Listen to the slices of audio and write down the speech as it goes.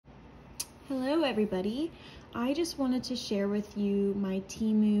Hello everybody. I just wanted to share with you my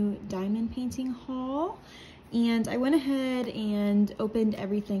Temu Diamond painting haul, and I went ahead and opened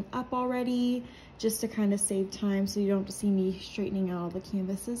everything up already just to kind of save time so you don't have to see me straightening out all the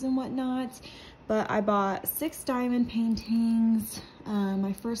canvases and whatnot. But I bought 6 diamond paintings,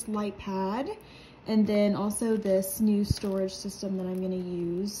 my first light pad, and then also this new storage system that I'm going to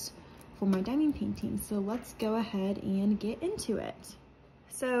use for my diamond painting. So let's go ahead and get into it.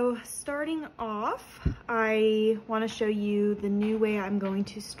 So starting off, I want to show you the new way I'm going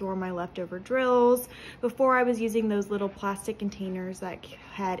to store my leftover drills. Before I was using those little plastic containers that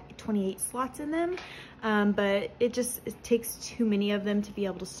had 28 slots in them, but it takes too many of them to be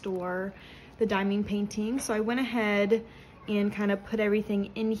able to store the diamond painting. So I went ahead and kind of put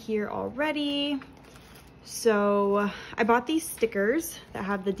everything in here already. So I bought these stickers that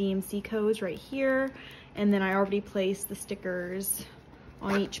have the DMC codes right here, and then I already placed the stickers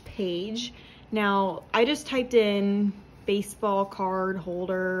on each page. Now, I just typed in baseball card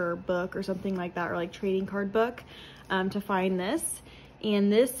holder or book or something like that, or like trading card book, to find this.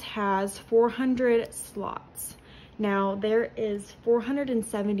 And this has 400 slots. Now, there is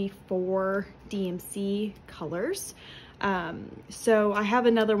 474 DMC colors. So I have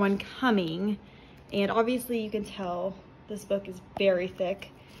another one coming, and obviously you can tell this book is very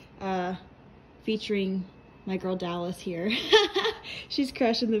thick, featuring my girl Dallas here. She's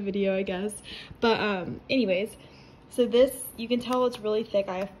crushing the video, I guess. But anyways, so this, you can tell it's really thick.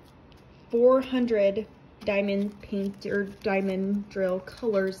 I have 400 diamond paint or diamond drill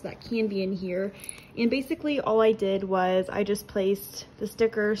colors that can be in here. And basically all I did was I just placed the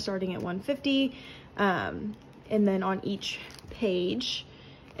sticker starting at 150 and then on each page.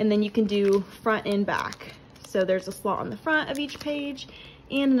 And then you can do front and back. So there's a slot on the front of each page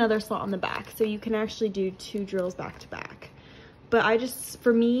and another slot on the back. So you can actually do 2 drills back to back. But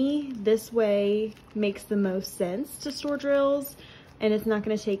for me, this way makes the most sense to store drills, and it's not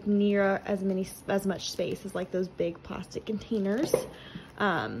gonna take near as much space as like those big plastic containers. So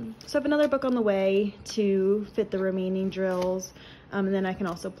I have another book on the way to fit the remaining drills. And then I can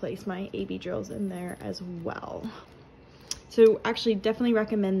also place my AB drills in there as well. So actually definitely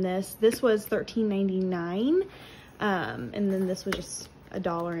recommend this. This was $13.99. And then this was just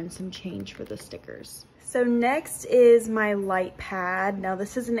 $1 and some change for the stickers. So next is my light pad. Now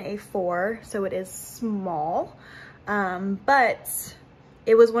this is an A4, so it is small, but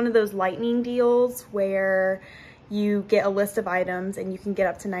it was one of those lightning deals where you get a list of items and you can get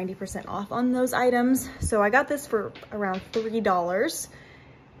up to 90% off on those items. So I got this for around $3,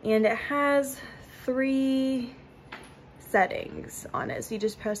 and it has 3 settings on it. So you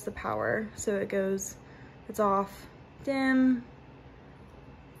just press the power, so it's off, dim,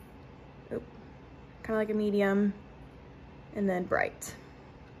 kind of like a medium, and then bright.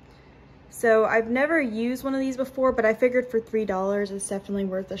 So I've never used one of these before, but I figured for $3 it's definitely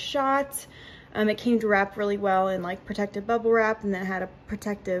worth a shot. It came to wrap really well in like protective bubble wrap, and then it had a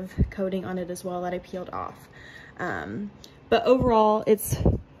protective coating on it as well that I peeled off. But overall it's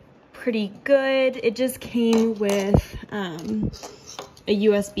pretty good. It just came with a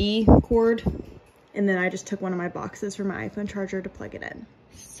USB cord, and then I just took one of my boxes for my iPhone charger to plug it in.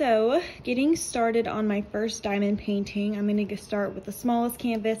 So getting started on my first diamond painting, I'm going to start with the smallest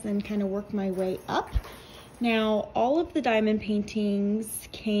canvas and kind of work my way up. Now, all of the diamond paintings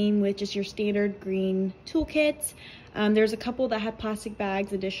came with just your standard green toolkit. There's a couple that had plastic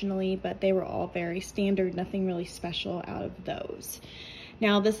bags additionally, but they were all very standard, nothing really special out of those.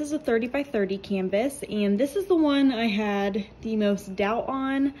 Now, this is a 30 by 30 canvas, and this is the one I had the most doubt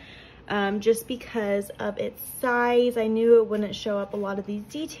on. Just because of its size. I knew it wouldn't show up a lot of these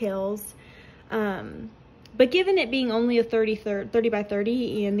details, but given it being only a 30 by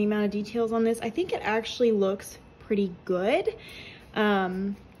 30 and the amount of details on this, I think it actually looks pretty good.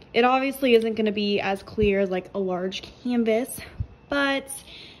 It obviously isn't going to be as clear as like a large canvas, but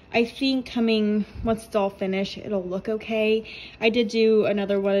I think once it's all finished, it'll look okay. I did do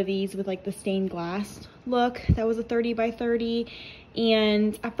another one of these with like the stained glass look. That was a 30 by 30.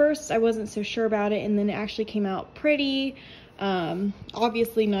 And at first I wasn't so sure about it, and then it actually came out pretty.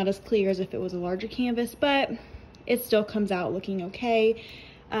 Obviously not as clear as if it was a larger canvas, but it still comes out looking okay.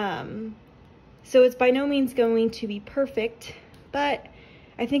 So it's by no means going to be perfect, but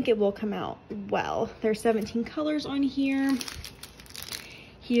I think it will come out well. There's 17 colors on here.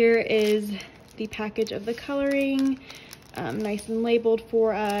 Here is the package of the coloring, nice and labeled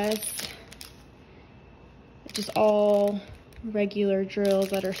for us. Just all regular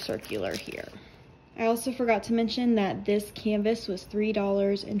drills that are circular here. I also forgot to mention that this canvas was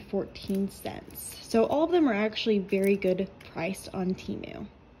 $3.14. So all of them are actually very good priced on Temu.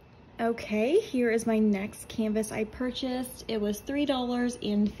 Okay, here is my next canvas I purchased. It was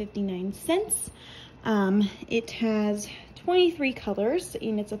 $3.59. It has 23 colors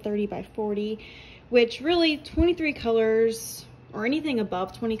and it's a 30 by 40, which really 23 colors or anything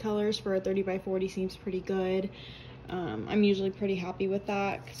above 20 colors for a 30 by 40 seems pretty good. I'm usually pretty happy with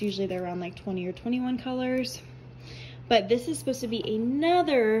that because usually they're around like 20 or 21 colors. But this is supposed to be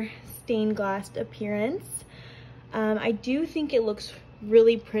another stained glass appearance. I do think it looks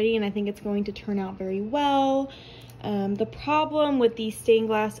really pretty and I think it's going to turn out very well. The problem with these stained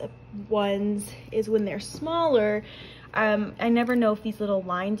glass ones is when they're smaller, I never know if these little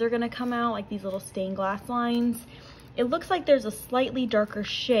lines are going to come out, like these little stained glass lines. It looks like there's a slightly darker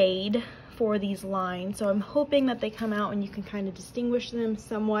shade for these lines, so I'm hoping that they come out and you can kind of distinguish them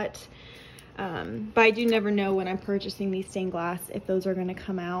somewhat. But I do never know when I'm purchasing these stained glass if those are going to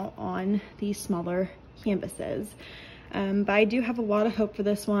come out on these smaller canvases. But I do have a lot of hope for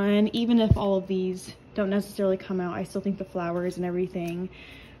this one. Even if all of these don't necessarily come out, I still think the flowers and everything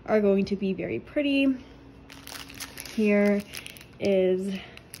are going to be very pretty. Here is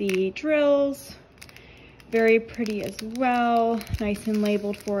the drills. Very pretty as well. Nice and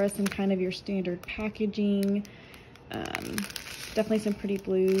labeled for us in kind of your standard packaging. Definitely some pretty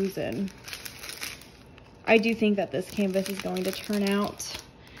blues, and I do think that this canvas is going to turn out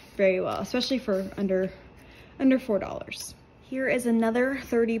very well, especially for under $4. Here is another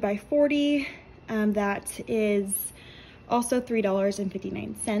 30 by 40 that is also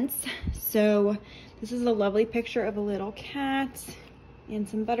 $3.59. So this is a lovely picture of a little cat and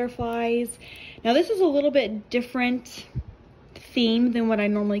some butterflies. Now this is a little bit different theme than what I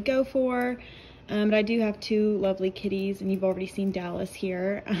normally go for, but I do have two lovely kitties, and you've already seen Dallas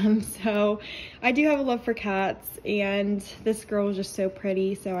here. So I do have a love for cats, and this girl was just so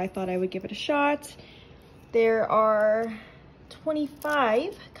pretty, so I thought I would give it a shot. There are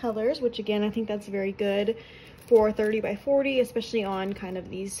 25 colors, which again, I think that's very good for 30 by 40, especially on kind of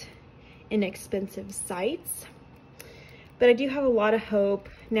these inexpensive sites. But I do have a lot of hope.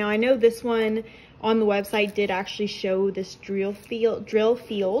 Now I know this one on the website did actually show this drill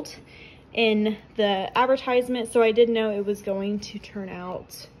field in the advertisement, so I did know it was going to turn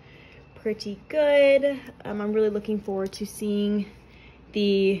out pretty good. I'm really looking forward to seeing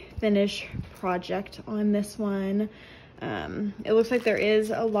the finished project on this one. It looks like there is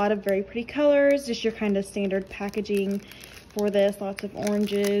a lot of very pretty colors, just your kind of standard packaging for this. Lots of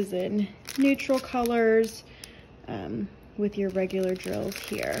oranges and neutral colors with your regular drills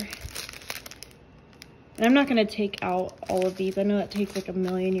here. And I'm not going to take out all of these. I know that takes like a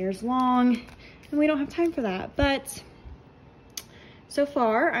million years long and we don't have time for that, but so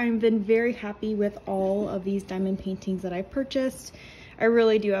far I've been very happy with all of these diamond paintings that I purchased. I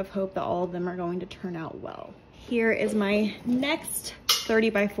really do have hope that all of them are going to turn out well. Here is my next 30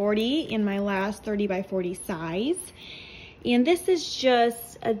 by 40 in my last 30 by 40 size. And this is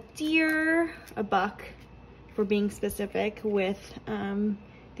just a deer, a buck, for being specific, with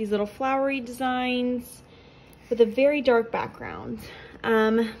these little flowery designs with a very dark background.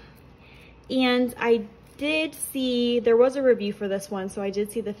 And I did see, there was a review for this one, so I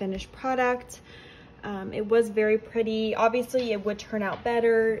did see the finished product. It was very pretty. Obviously, it would turn out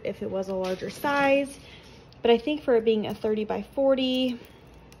better if it was a larger size, but I think for it being a 30 by 40,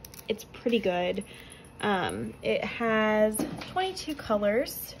 it's pretty good. It has 22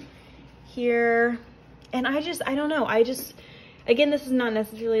 colors here, and I don't know, again, this is not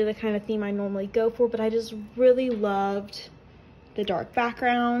necessarily the kind of theme I normally go for, but I just really loved the dark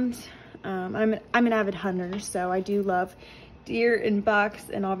background. I'm an avid hunter, so I do love deer and bucks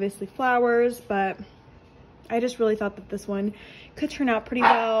and obviously flowers, but I just really thought that this one could turn out pretty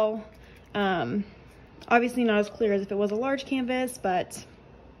well. Obviously not as clear as if it was a large canvas, but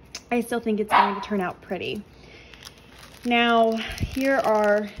I still think it's going to turn out pretty. Now, here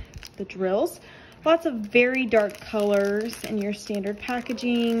are the drills. Lots of very dark colors in your standard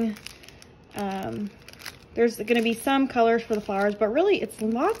packaging. There's going to be some colors for the flowers, but really it's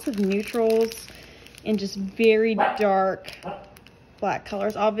lots of neutrals and just very dark black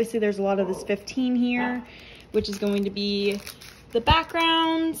colors. Obviously there's a lot of this 15 here, which is going to be the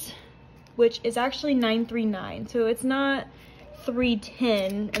background, which is actually 939. So it's not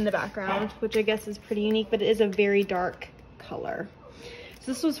 310 in the background, which I guess is pretty unique, but it is a very dark color.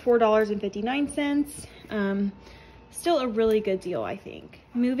 So this was $4.59. Still a really good deal, I think.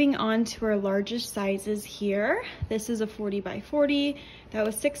 Moving on to our largest sizes here. This is a 40 by 40. That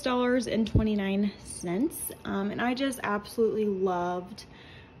was $6.29. And I just absolutely loved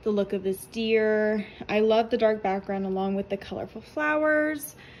the look of this deer. I love the dark background along with the colorful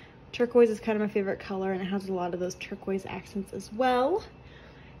flowers. Turquoise is kind of my favorite color, and it has a lot of those turquoise accents as well.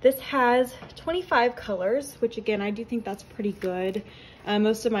 This has 25 colors, which again, I do think that's pretty good.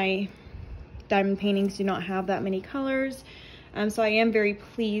 Most of my diamond paintings do not have that many colors. So I am very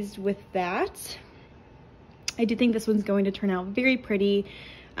pleased with that. I do think this one's going to turn out very pretty.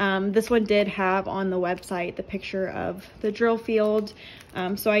 This one did have on the website the picture of the drill field,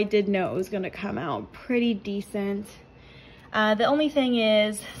 so I did know it was going to come out pretty decent. The only thing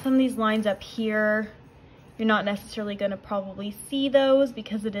is some of these lines up here, you're not necessarily going to probably see those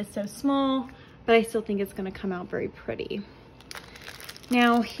because it is so small, but I still think it's going to come out very pretty.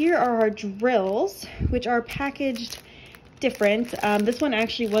 Now here are our drills, which are packaged different. This one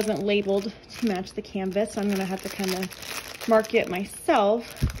actually wasn't labeled to match the canvas, so I'm going to have to kind of mark it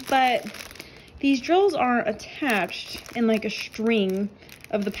myself, but these drills aren't attached in like a string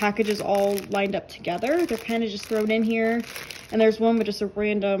of the packages all lined up together. They're kind of just thrown in here, and there's one with just a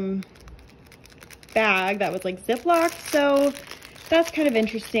random bag that was like Ziploc, so that's kind of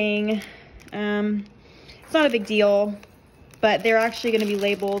interesting. It's not a big deal, but they're actually going to be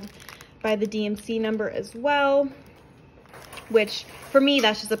labeled by the DMC number as well, which for me,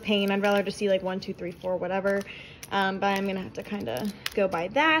 that's just a pain. I'd rather just see like 1, 2, 3, 4, whatever. But I'm gonna have to kind of go by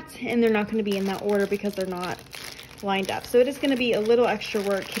that, and they're not gonna be in that order because they're not lined up. So it is gonna be a little extra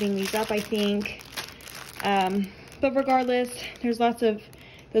work hitting these up, I think. But regardless, there's lots of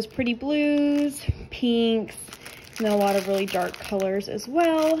those pretty blues, pinks, and then a lot of really dark colors as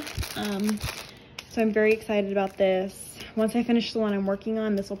well. So I'm very excited about this. Once I finish the one I'm working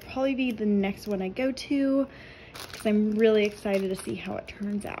on, this will probably be the next one I go to, because I'm really excited to see how it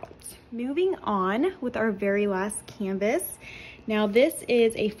turns out. Moving on with our very last canvas. Now this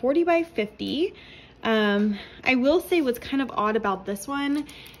is a 40 by 50. I will say what's kind of odd about this one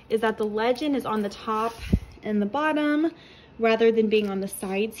is that the legend is on the top and the bottom rather than being on the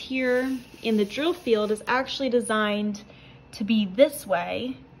sides here. And the drill field is actually designed to be this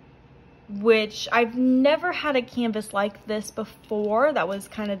way, which I've never had a canvas like this before that was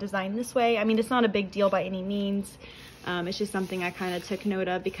kind of designed this way. I mean, it's not a big deal by any means. It's just something I kind of took note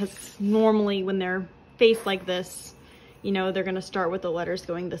of, because normally when they're faced like this, you know, they're gonna start with the letters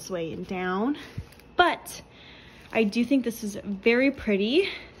going this way and down. But I do think this is very pretty.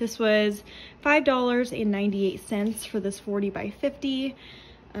 This was $5.98 for this 40 by 50.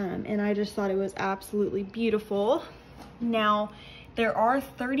 And I just thought it was absolutely beautiful. Now, there are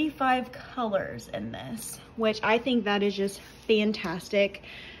 35 colors in this, which I think that is just fantastic.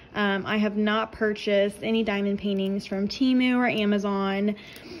 I have not purchased any diamond paintings from Temu or Amazon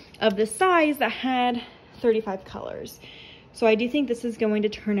of the size that had 35 colors. So I do think this is going to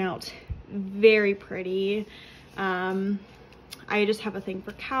turn out very pretty. I just have a thing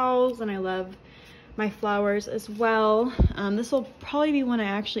for cows, and I love my flowers as well. This will probably be one I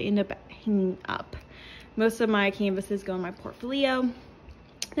actually end up hanging up. Most of my canvases go in my portfolio.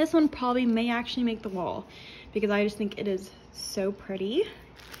 This one probably may actually make the wall, because I just think it is so pretty.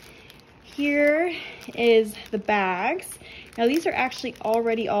 Here is the bags. Now these are actually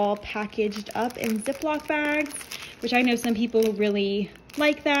already all packaged up in Ziploc bags, which I know some people really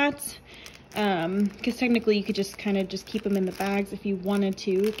like that, because technically you could just kind of just keep them in the bags if you wanted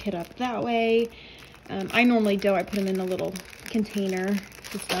to kit up that way. I normally don't. I put them in a little container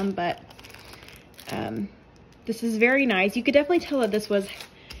system, but this is very nice. You could definitely tell that this was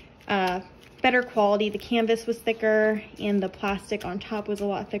better quality. The canvas was thicker and the plastic on top was a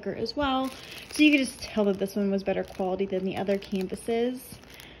lot thicker as well. So you could just tell that this one was better quality than the other canvases.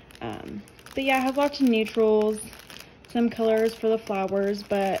 But yeah, it has lots of neutrals, some colors for the flowers,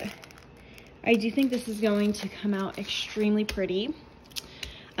 but I do think this is going to come out extremely pretty.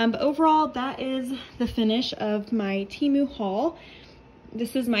 But overall, that is the finish of my Temu haul.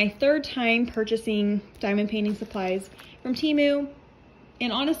 This is my third time purchasing diamond painting supplies from Temu.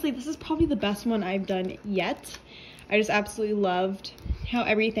 And honestly, this is probably the best one I've done yet. I just absolutely loved how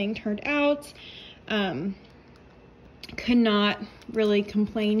everything turned out. Could not really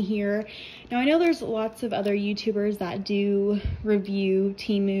complain here. Now I know there's lots of other YouTubers that do review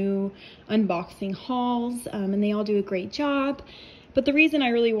Temu unboxing hauls, and they all do a great job. But the reason I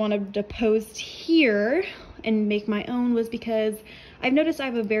really wanted to post here and make my own was because I've noticed I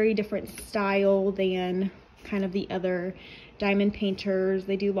have a very different style than kind of the other diamond painters.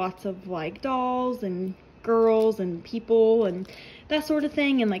 They do lots of like dolls and girls and people and that sort of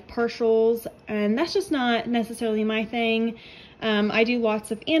thing, and like partials, and that's just not necessarily my thing. I do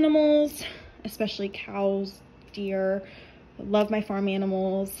lots of animals, especially cows, deer. I love my farm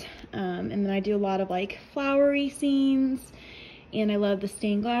animals, and then I do a lot of like flowery scenes, and I love the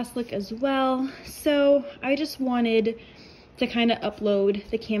stained glass look as well. So I just wanted to kind of upload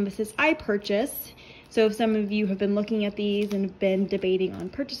the canvases I purchased So if some of you have been looking at these and have been debating on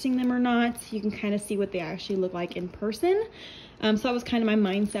purchasing them or not, you can kind of see what they actually look like in person. So that was kind of my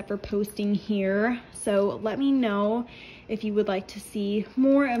mindset for posting here. So let me know if you would like to see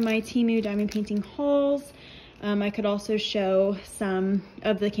more of my Temu diamond painting hauls. I could also show some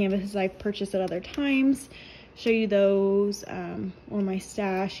of the canvases I've purchased at other times, show you those, or my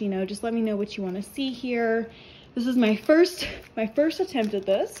stash. You know, just let me know what you want to see here. This is my first attempt at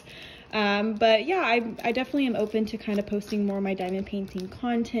this. But yeah, I definitely am open to kind of posting more of my diamond painting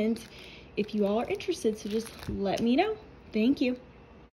content if you all are interested, so just let me know. Thank you.